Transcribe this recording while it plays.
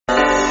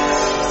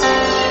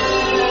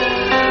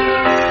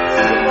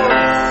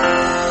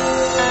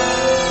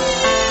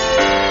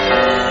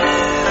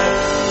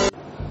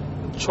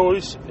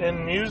choice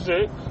in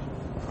music,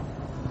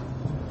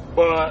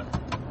 but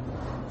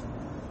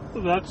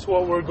that's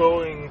what we're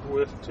going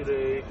with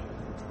today,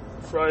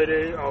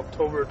 Friday,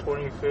 October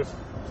 25th,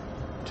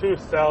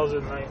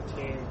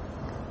 2019.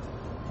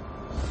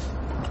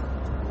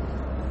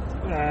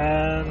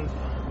 And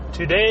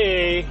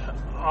today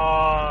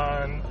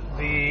on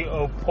the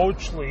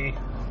Opochtli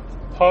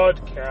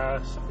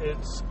Podcast,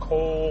 it's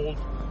cold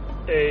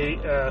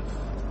AF.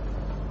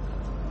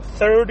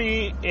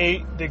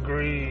 38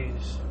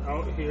 degrees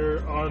out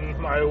here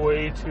on my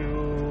way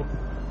to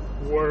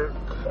work,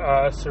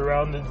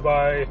 surrounded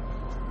by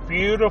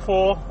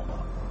beautiful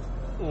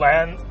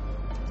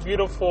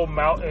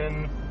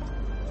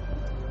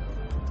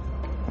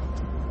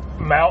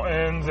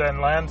mountains and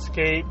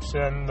landscapes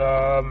and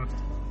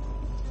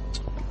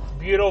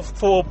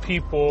beautiful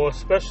people,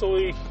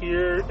 especially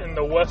here in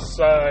the west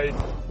side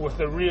with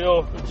the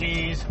real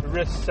G's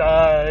wrist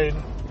side.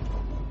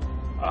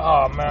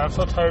 Oh man, I'm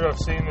so tired of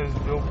seeing this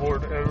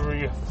billboard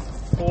every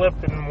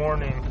flipping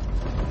morning.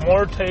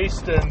 More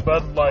taste than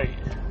Bud Light.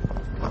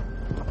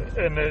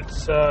 And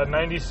it's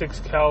 96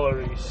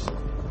 calories.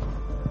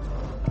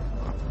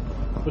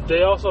 But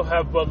they also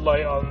have Bud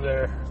Light on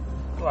there.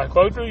 Like,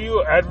 what do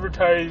you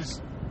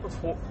advertise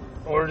for?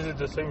 Or is it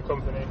the same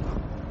company?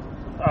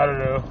 I don't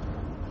know.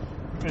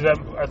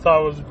 I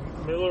thought it was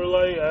Miller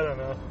Lite? I don't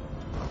know.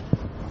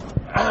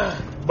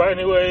 But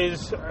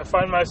anyways, I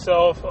find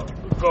myself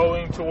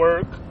going to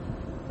work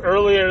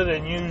earlier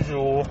than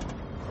usual,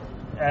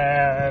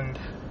 and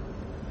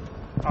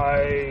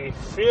I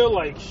feel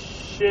like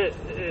shit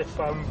if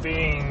I'm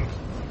being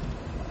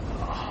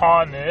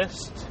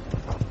honest.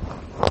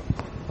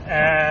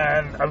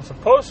 And I'm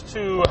supposed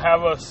to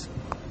have a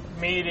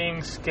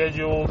meeting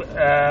scheduled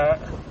at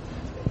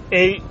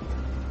 8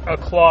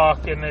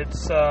 o'clock, and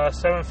it's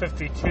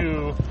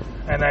 7:52,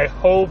 and I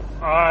hope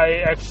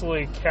I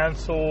actually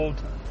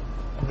canceled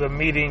the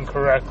meeting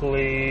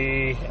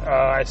correctly.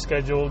 I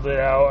scheduled it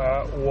out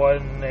at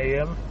 1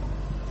 a.m.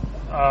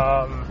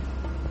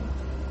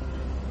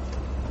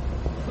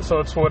 So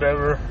it's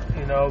whatever,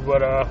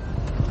 but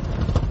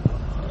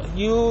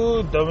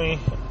you dummy,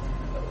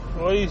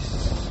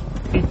 these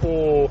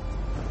people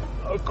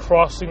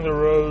crossing the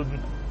road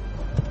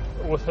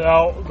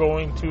without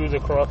going to the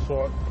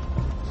crosswalk.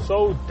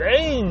 So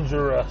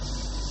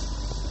dangerous.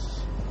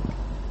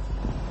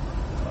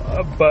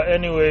 But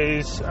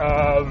anyways,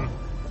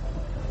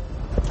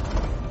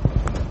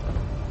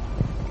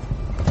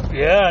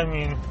 yeah, I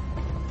mean,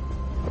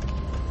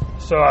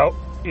 so I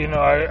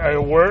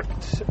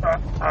worked.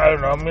 I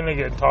don't know. I'm gonna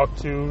get talked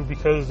to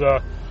because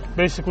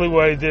basically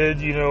what I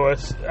did,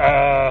 is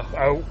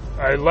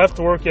I left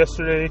work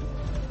yesterday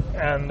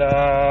and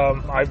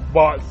I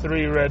bought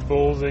 3 Red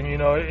Bulls, and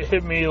it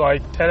hit me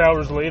like 10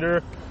 hours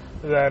later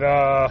that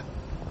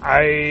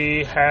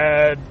I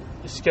had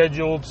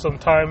scheduled some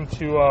time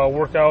to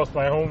work out with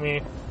my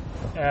homie,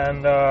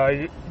 and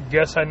I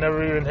guess I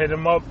never even hit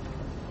him up.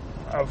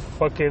 I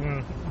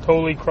fucking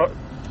totally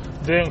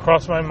didn't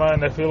cross my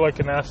mind. I feel like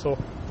an asshole.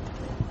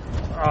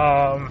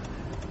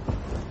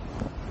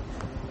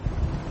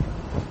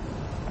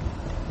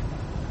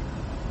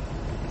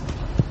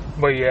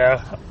 But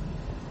yeah,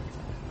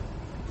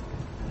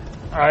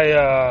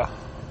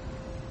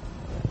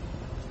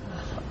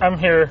 I'm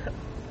here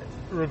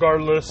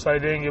regardless. I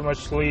didn't get much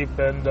sleep,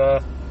 and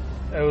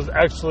it was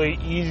actually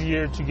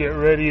easier to get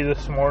ready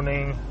this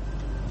morning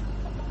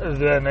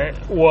than it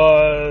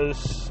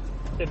was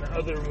in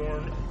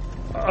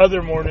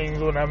other mornings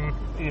when I'm,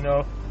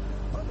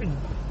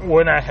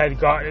 when I had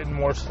gotten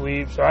more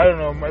sleep. So I don't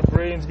know, my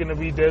brain's gonna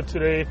be dead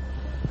today,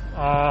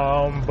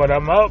 but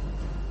I'm up,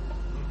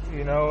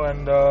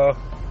 and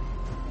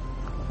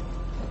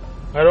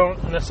I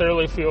don't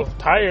necessarily feel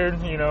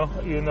tired,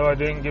 even though I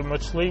didn't get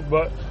much sleep,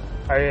 but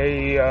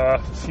I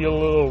feel a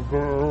little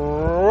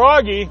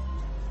groggy,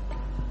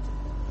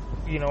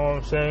 you know what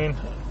I'm saying,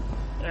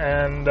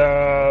 and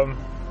I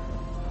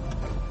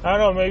don't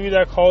know, maybe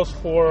that calls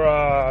for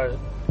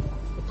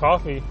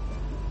coffee.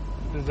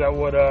 Is that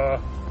what,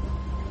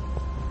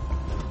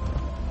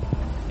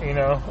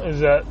 is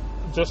that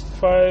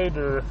justified,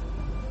 or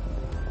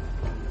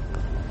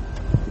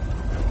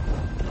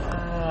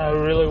I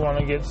really want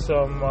to get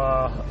some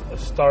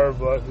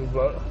Starbucks,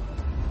 but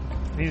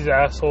these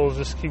assholes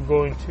just keep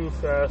going too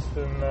fast,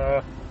 and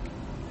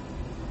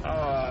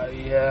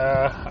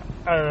yeah,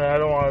 I don't know, I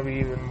don't want to be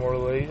even more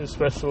late,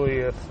 especially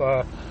if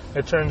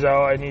it turns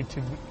out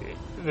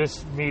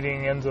this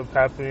meeting ends up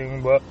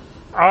happening. But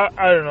I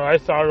don't know, I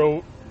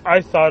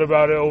thought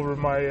about it over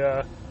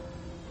my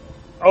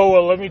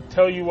let me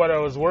tell you what I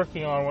was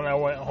working on when I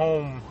went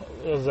home,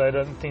 because I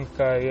don't think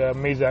I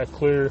made that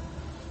clear.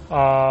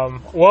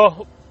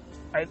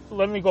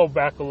 Let me go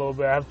back a little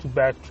bit. I have to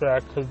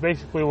backtrack, because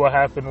basically what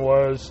happened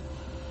was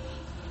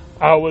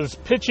I was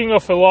pitching a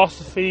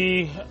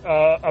philosophy,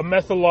 a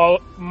methodology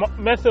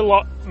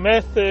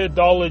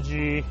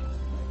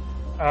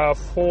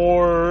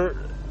for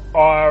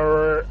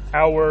our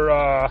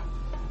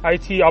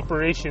IT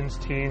operations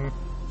team,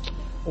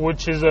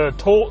 which is a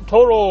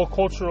total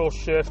cultural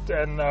shift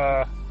and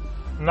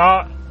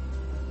not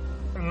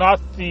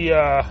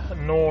the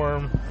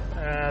norm,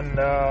 and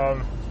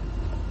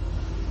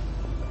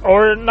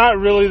or not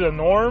really the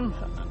norm.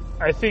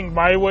 I think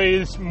my way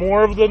is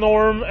more of the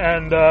norm,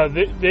 and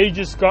they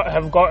just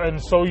have gotten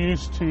so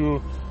used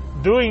to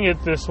doing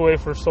it this way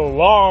for so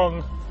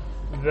long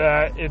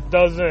that it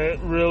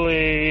doesn't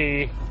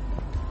really,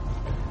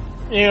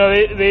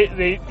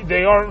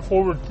 they aren't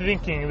forward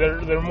thinking.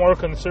 They're more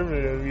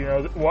conservative.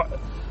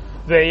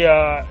 They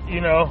I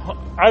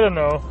don't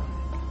know.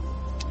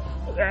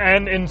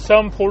 And in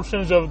some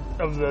portions of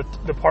the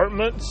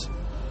departments,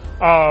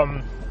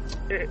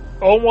 it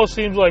almost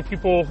seems like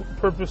people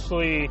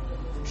purposely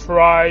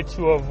try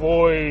to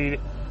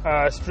avoid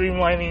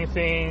streamlining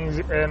things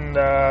and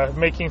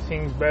making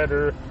things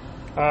better,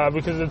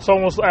 because it's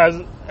almost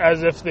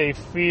as if they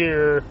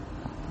fear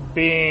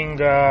being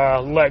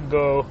let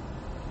go,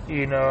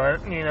 and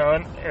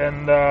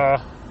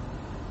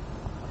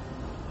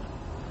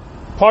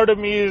part of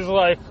me is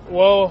like,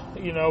 well,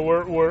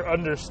 we're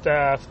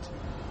understaffed.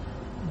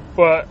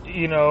 But,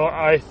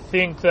 I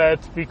think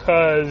that's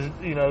because,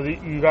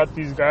 you got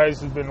these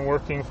guys who've been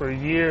working for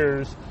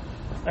years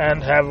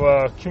and have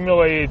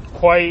accumulated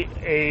quite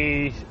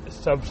a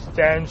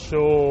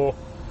substantial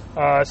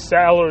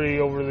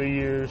salary over the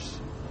years.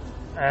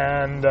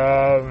 And,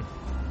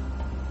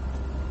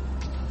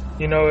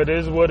 it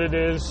is what it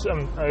is.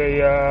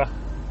 I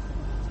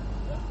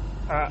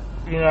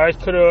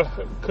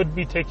could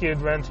be taking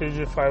advantage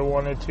if I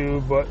wanted to,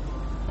 but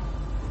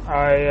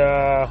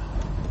I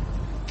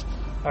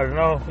don't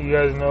know. You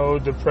guys know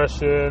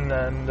depression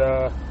and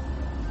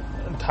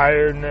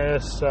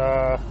tiredness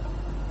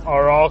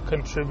are all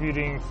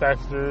contributing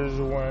factors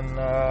when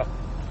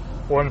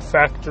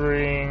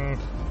factoring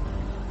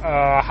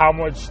how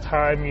much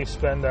time you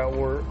spend at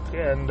work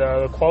and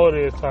the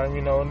quality of time.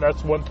 And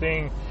that's one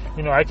thing.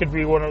 I could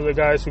be one of the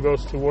guys who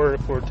goes to work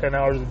for 10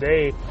 hours a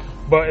day,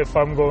 but if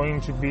I'm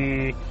going to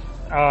be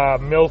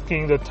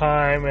milking the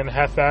time and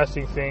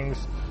half-assing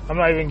things, I'm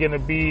not even going to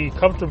be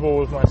comfortable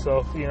with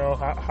myself.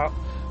 How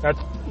that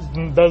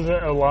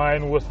doesn't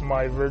align with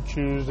my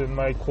virtues and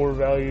my core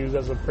values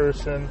as a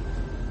person.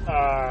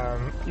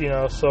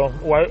 So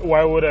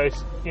why would I?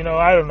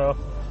 I don't know.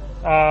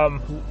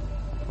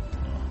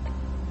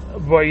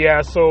 But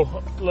yeah,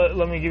 so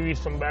let me give you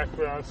some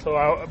background. So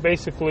I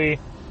basically,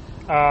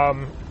 I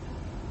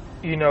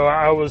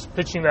was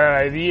pitching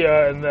that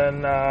idea, and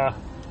then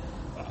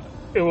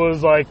it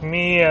was like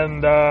me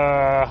and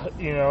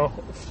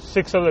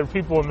 6 other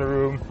people in the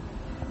room,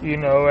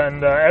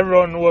 and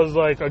everyone was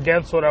like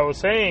against what I was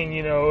saying,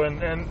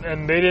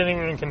 and they didn't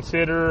even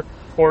consider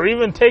or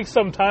even take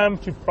some time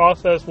to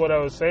process what I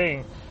was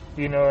saying,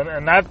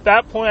 and at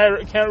that point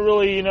I can't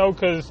really,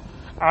 because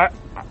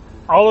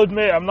I'll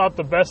admit I'm not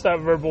the best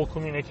at verbal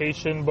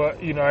communication, but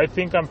I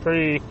think I'm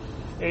pretty,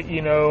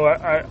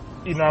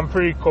 I'm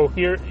pretty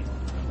coherent.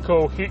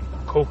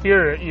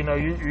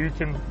 You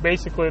can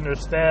basically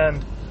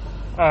understand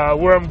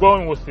where I'm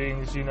going with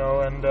things,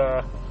 and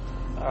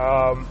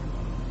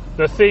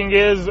the thing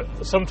is,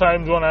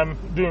 sometimes when I'm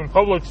doing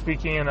public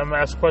speaking and I'm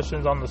asked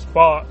questions on the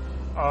spot,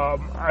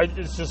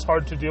 it's just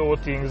hard to deal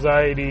with the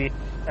anxiety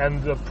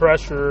and the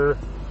pressure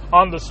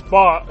on the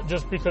spot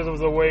just because of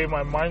the way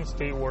my mind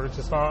state works.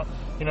 It's not,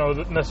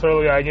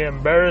 necessarily I get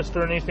embarrassed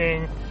or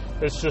anything.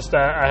 It's just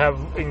that I have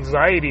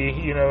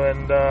anxiety,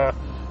 and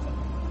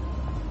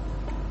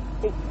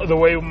the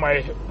way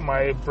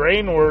my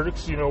brain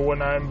works,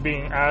 when I'm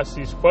being asked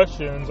these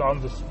questions on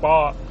the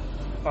spot,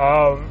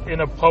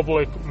 in a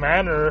public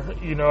manner,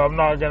 I'm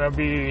not going to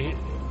be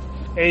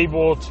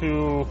able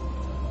to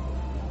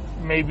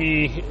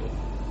maybe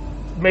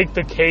make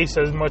the case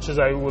as much as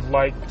I would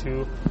like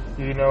to,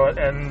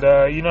 and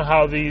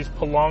how these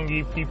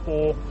Palangi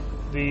people,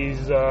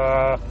 these,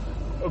 how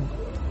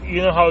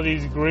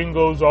these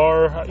gringos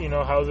are,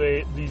 how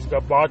these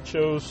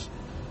gabachos,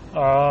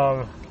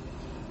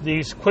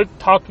 these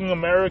quick-talking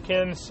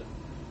Americans,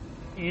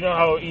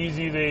 how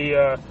easy they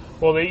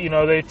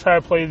try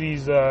to play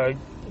these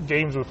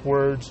games with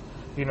words,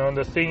 and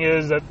the thing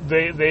is that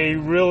they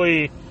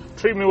really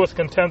treat me with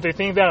contempt. They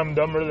think that I'm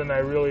dumber than I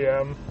really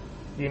am,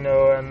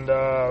 and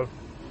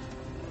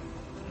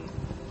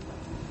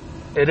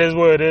it is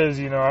what it is.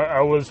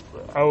 I was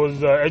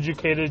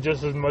educated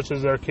just as much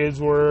as their kids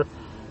were,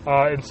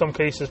 in some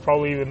cases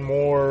probably even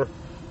more,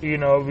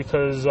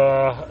 because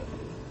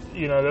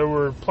there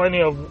were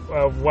plenty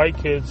of white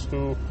kids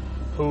who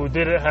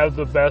didn't have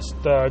the best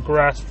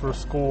grasp for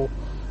school,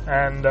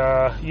 and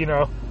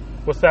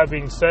with that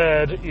being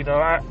said,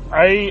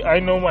 I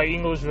know my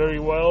English very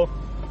well.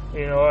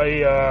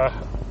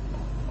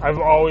 I've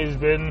always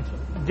been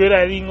good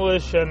at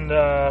English, and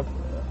I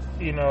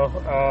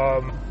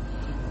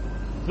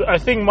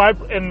think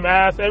in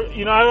math,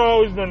 I've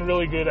always been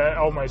really good at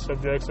all my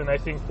subjects, and I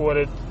think what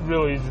it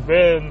really has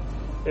been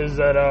is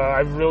that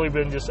I've really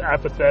been just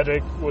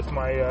apathetic with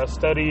my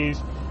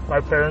studies. My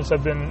parents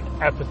have been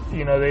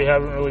they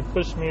haven't really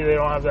pushed me. They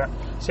don't have that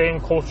same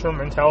cultural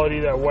mentality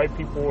that white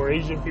people or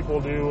Asian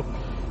people do,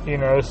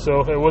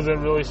 so it wasn't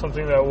really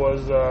something that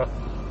was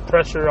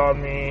pressure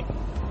on me.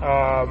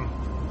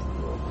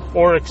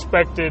 or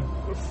expected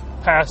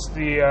past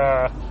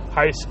the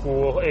high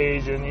school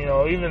age. And,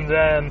 even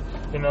then,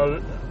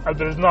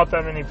 there's not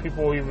that many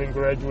people who even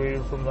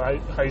graduated from the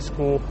high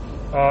school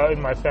in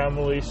my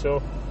family.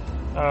 So,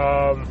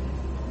 I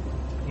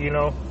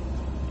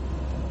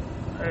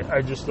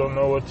just don't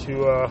know what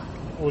to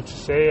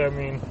say. I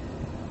mean,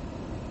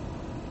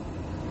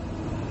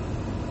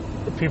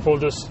 people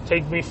just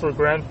take me for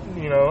granted,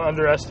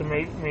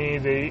 underestimate me.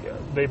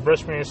 They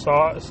brush me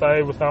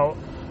aside without,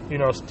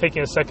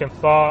 taking a second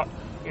thought.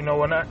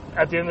 When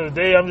at the end of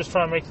the day, I'm just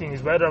trying to make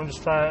things better. I'm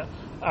just trying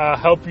to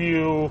help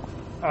you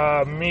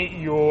meet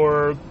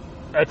your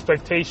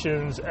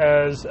expectations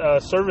as a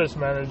service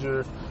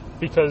manager,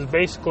 because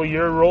basically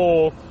your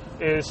role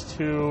is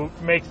to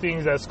make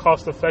things as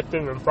cost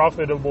effective and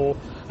profitable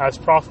as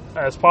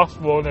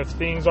possible. And if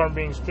things aren't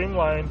being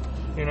streamlined,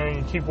 and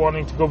you keep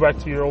wanting to go back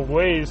to your old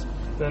ways,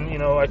 then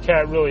I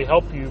can't really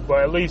help you.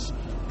 But at least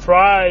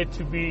try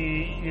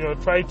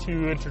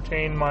to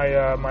entertain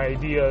my my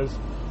ideas,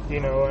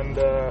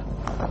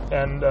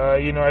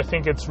 I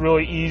think it's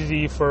really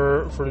easy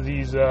for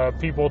these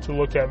people to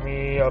look at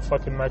me, a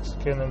fucking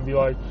Mexican, and be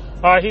like,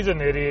 he's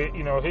an idiot,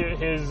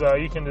 his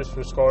you can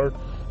disregard,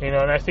 and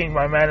I think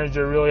my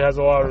manager really has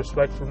a lot of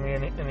respect for me,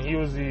 and he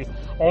was the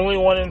only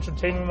one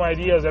entertaining my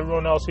ideas.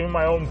 Everyone else, even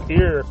my own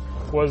peer,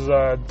 was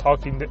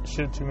talking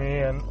shit to me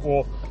and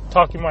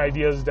talking my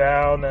ideas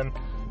down. And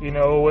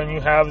when you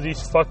have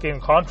these fucking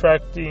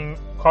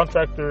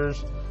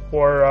contractors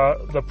or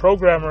the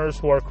programmers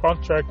who are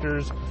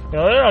contractors,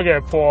 they're not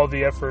gonna put all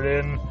the effort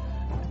in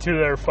to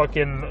their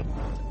fucking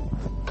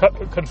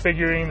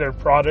configuring their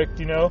product,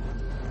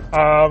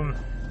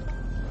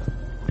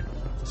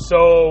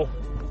 so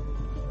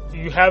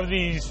you have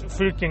these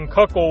freaking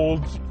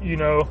cuckolds,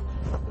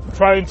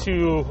 trying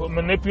to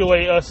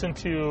manipulate us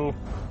into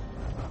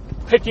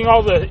picking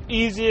all the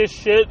easiest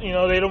shit.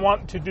 They don't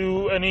want to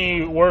do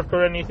any work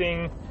or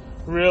anything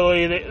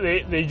really.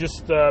 They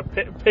just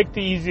pick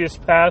the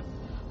easiest path,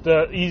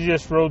 the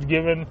easiest road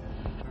given,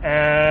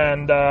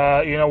 and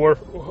we're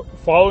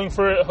falling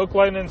for it hook,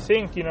 line, and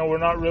sink. We're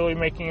not really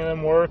making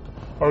them work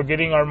or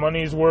getting our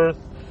money's worth.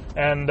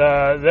 And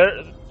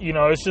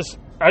it's just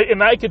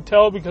I could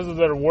tell because of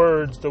their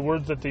words, the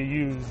words that they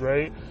use,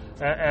 right?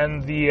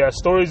 And the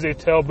stories they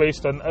tell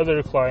based on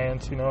other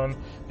clients,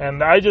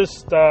 and I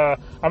just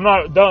I'm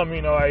not dumb,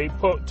 I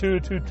put two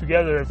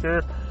together. If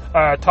you're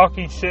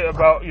talking shit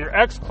about your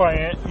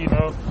ex-client,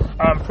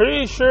 I'm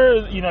pretty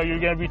sure, you're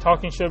going to be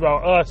talking shit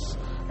about us.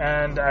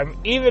 And I'm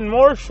even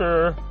more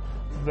sure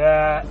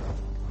that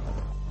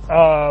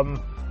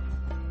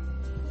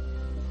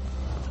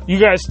you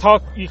guys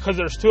talk, because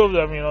there's two of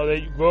them,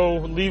 they go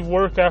leave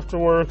work after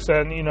works,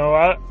 and,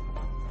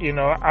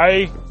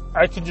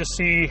 I can just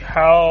see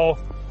how,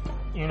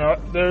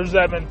 there's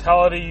that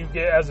mentality you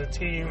get as a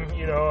team,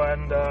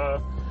 and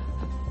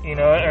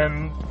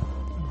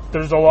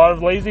there's a lot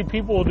of lazy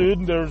people,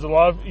 dude. There's a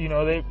lot of,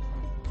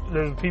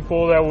 there's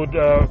people that would,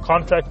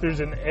 contractors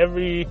in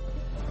every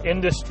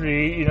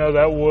industry,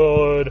 that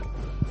would,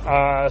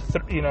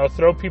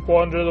 throw people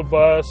under the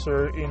bus,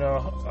 or,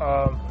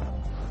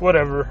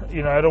 whatever.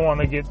 I don't want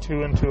to get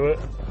too into it.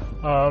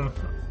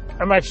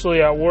 I'm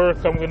actually at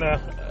work. I'm going to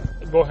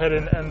go ahead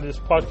and end this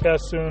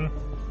podcast soon.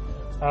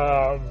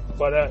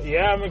 But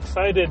I'm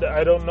excited.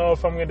 I don't know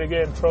if I'm going to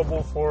get in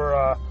trouble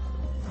for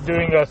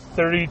doing a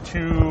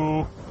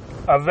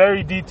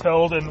very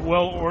detailed and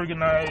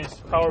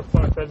well-organized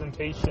PowerPoint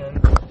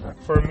presentation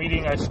for a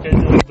meeting I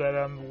scheduled that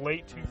I'm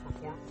late to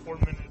for 4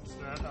 minutes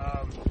that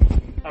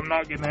I'm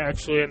not going to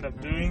actually end up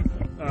doing.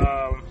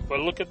 But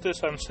look at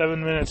this. I'm 7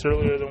 minutes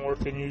earlier than work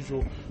than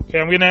usual. Okay,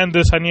 I'm going to end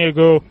this. I need to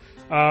go.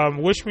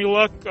 Wish me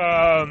luck.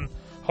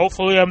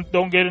 Hopefully I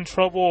don't get in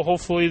trouble.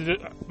 Hopefully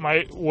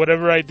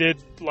whatever I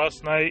did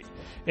last night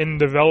in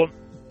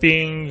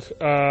developing,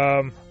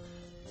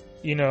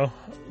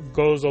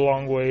 goes a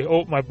long way.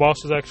 Oh, my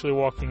boss is actually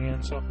walking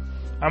in, so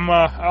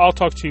I'll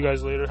talk to you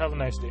guys later. Have a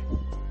nice day.